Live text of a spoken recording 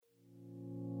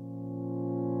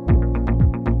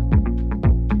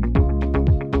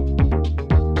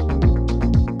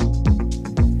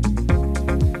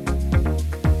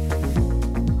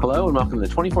and welcome to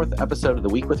the 24th episode of The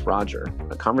Week with Roger,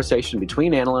 a conversation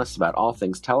between analysts about all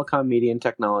things telecom, media, and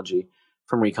technology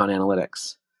from Recon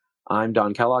Analytics. I'm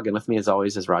Don Kellogg, and with me, as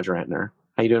always, is Roger Entner.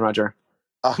 How you doing, Roger?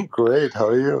 I'm great. How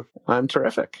are you? I'm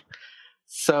terrific.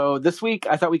 So this week,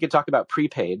 I thought we could talk about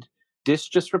prepaid. Dish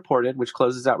just reported, which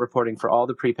closes out reporting for all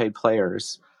the prepaid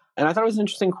players. And I thought it was an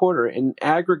interesting quarter. In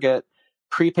aggregate,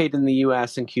 prepaid in the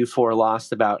U.S. in Q4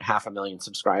 lost about 500,000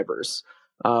 subscribers,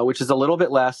 which is a little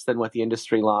bit less than what the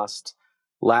industry lost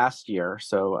last year.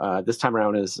 So this time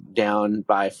around is down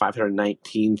by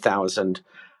 519,000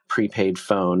 prepaid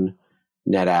phone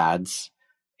net adds.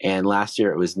 And last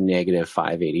year it was negative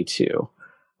 582.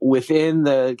 Within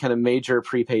the kind of major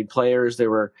prepaid players, there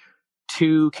were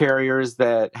two carriers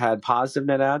that had positive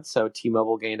net adds. So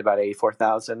T-Mobile gained about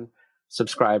 84,000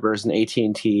 subscribers and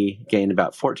AT&T gained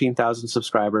about 14,000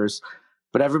 subscribers.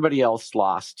 But everybody else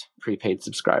lost prepaid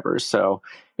subscribers. So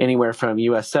anywhere from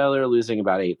US Cellular losing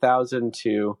about 8,000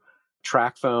 to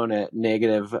Tracfone at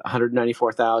negative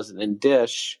 194,000, and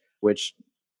Dish, which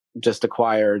just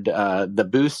acquired the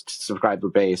Boost subscriber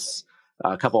base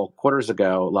a couple quarters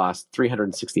ago, lost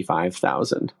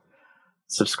 365,000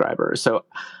 subscribers. So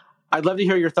I'd love to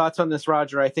hear your thoughts on this,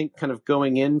 Roger. I think kind of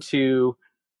going into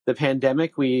the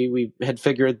pandemic, we had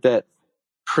figured that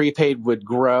prepaid would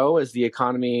grow as the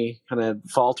economy kind of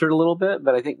faltered a little bit.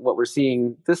 But I think what we're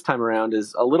seeing this time around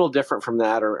is a little different from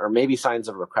that, or maybe signs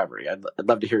of recovery. I'd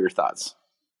love to hear your thoughts.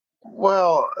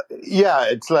 Well,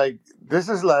 yeah, this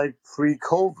is like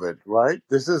pre-COVID, right?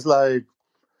 This is like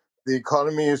the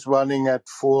economy is running at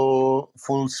full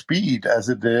speed as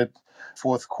it did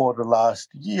fourth quarter last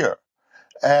year.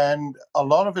 And a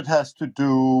lot of it has to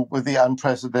do with the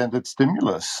unprecedented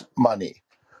stimulus money,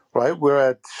 right? We're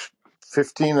at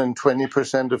 15 and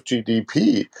 20% of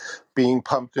GDP being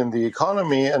pumped in the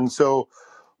economy. And so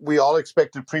we all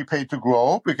expected prepaid to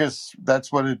grow because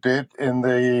that's what it did in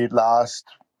the last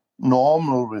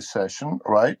normal recession,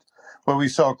 right? Where we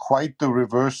saw quite the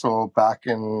reversal back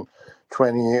in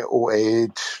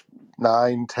 2008,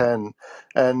 9, 10.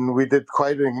 And we did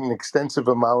quite an extensive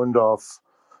amount of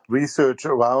research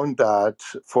around that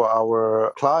for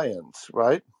our clients,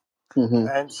 right? Mm-hmm.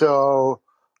 And so,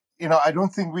 I don't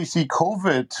think we see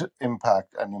COVID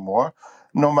impact anymore,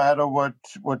 no matter what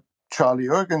Charlie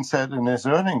Ergen said in his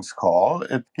earnings call.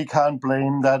 He can't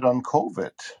blame that on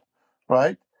COVID,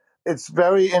 right? It's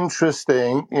very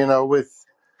interesting, with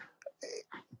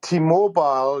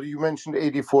T-Mobile, you mentioned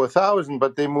 84,000,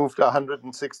 but they moved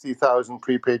 160,000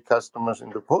 prepaid customers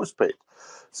into postpaid.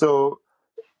 So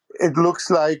it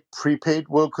looks like prepaid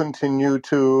will continue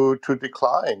to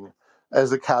decline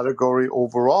as a category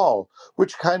overall,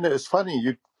 which kind of is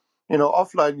funny.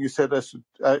 Offline you said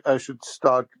I should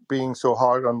start being so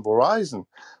hard on Verizon,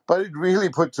 but it really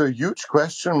puts a huge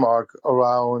question mark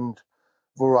around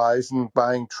Verizon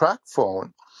buying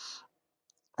Tracfone,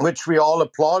 which we all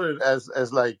applauded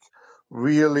as like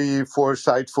really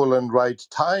foresightful and right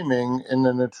timing. In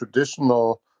a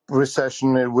traditional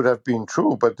recession, it would have been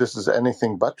true, but this is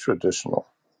anything but traditional.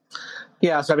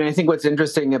 Yeah, so I think what's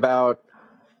interesting about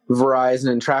Verizon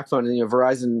and Tracfone,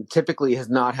 Verizon typically has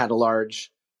not had a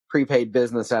large prepaid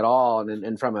business at all,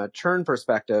 and from a churn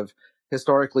perspective,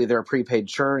 historically their prepaid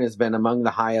churn has been among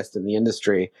the highest in the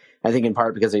industry. I think in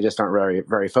part because they just aren't very,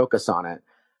 very focused on it.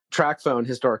 Tracfone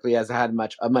historically has had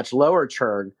a much lower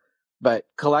churn, but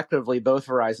collectively both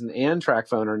Verizon and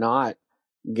Tracfone are not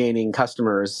gaining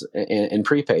customers in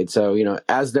prepaid. So,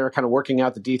 as they're kind of working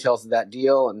out the details of that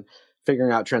deal and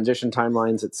figuring out transition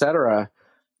timelines, et cetera,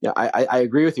 I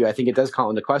agree with you. I think it does call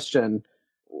into question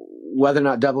whether or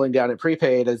not doubling down at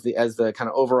prepaid as the kind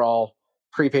of overall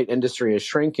prepaid industry is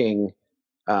shrinking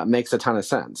makes a ton of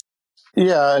sense.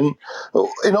 Yeah, and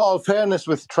in all fairness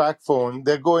with Tracfone,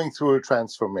 they're going through a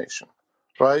transformation,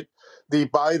 right? The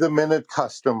by-the-minute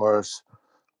customers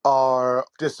are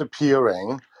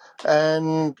disappearing,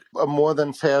 and a more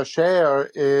than fair share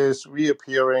is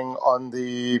reappearing on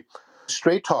the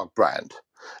StraightTalk brand.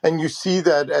 And you see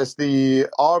that as the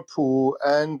ARPU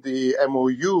and the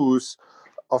MOUs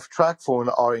of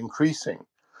Tracfone are increasing.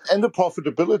 And the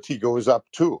profitability goes up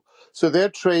too. So they're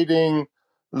trading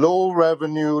low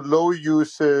revenue, low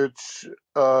usage,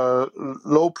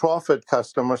 low profit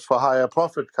customers for higher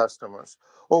profit customers.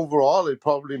 Overall, it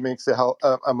probably makes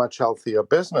a much healthier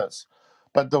business.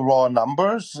 But the raw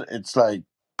numbers, it's like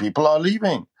people are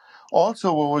leaving.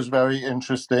 Also, what was very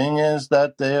interesting is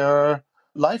that their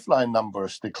Lifeline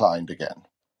numbers declined again.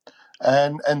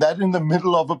 And that in the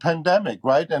middle of a pandemic,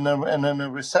 right? And in a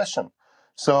recession.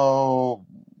 So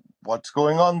what's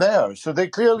going on there? So they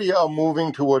clearly are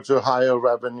moving towards a higher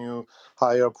revenue,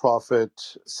 higher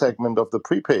profit segment of the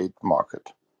prepaid market.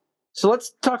 So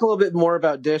let's talk a little bit more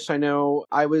about Dish. I know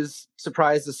I was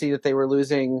surprised to see that they were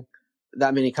losing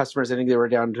that many customers. I think they were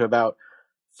down to about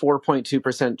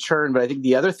 4.2% churn. But I think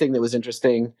the other thing that was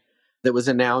interesting that was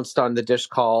announced on the Dish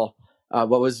call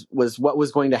what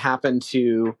was going to happen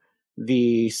to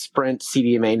the Sprint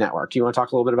CDMA network. Do you want to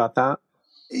talk a little bit about that?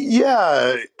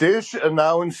 Yeah, Dish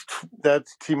announced that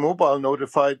T-Mobile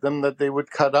notified them that they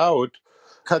would cut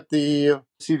the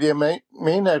CDMA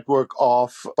network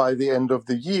off by the end of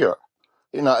the year.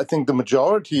 I think the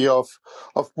majority of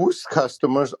Boost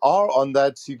customers are on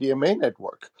that CDMA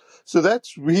network. So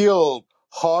that's real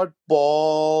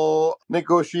hardball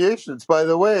negotiations. By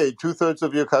the way, 2/3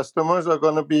 of your customers are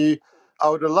going to be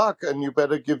out of luck, and you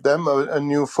better give them a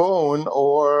new phone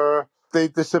or they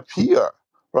disappear,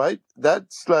 right?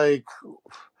 That's like,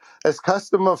 as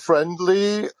customer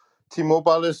friendly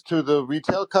T-Mobile is to the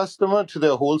retail customer, to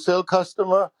their wholesale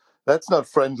customer, that's not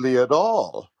friendly at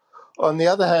all. On the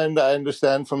other hand, I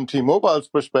understand from T-Mobile's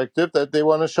perspective that they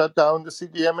want to shut down the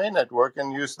CDMA network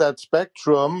and use that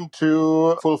spectrum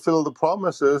to fulfill the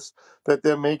promises that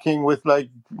they're making with like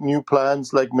new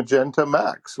plans like Magenta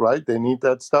Max, right? They need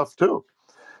that stuff too.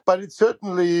 But it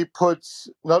certainly puts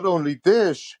not only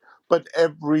Dish, but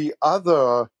every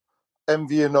other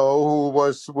MVNO who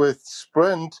was with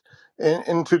Sprint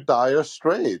into dire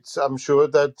straits. I'm sure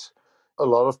that a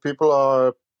lot of people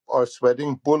are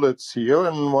sweating bullets here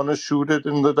and want to shoot it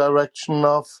in the direction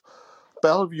of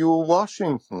Bellevue,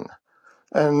 Washington.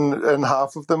 And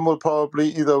half of them will probably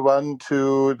either run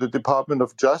to the Department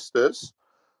of Justice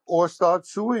or start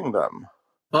suing them.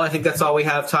 Well, I think that's all we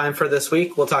have time for this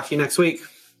week. We'll talk to you next week.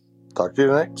 Talk to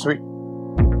you next week.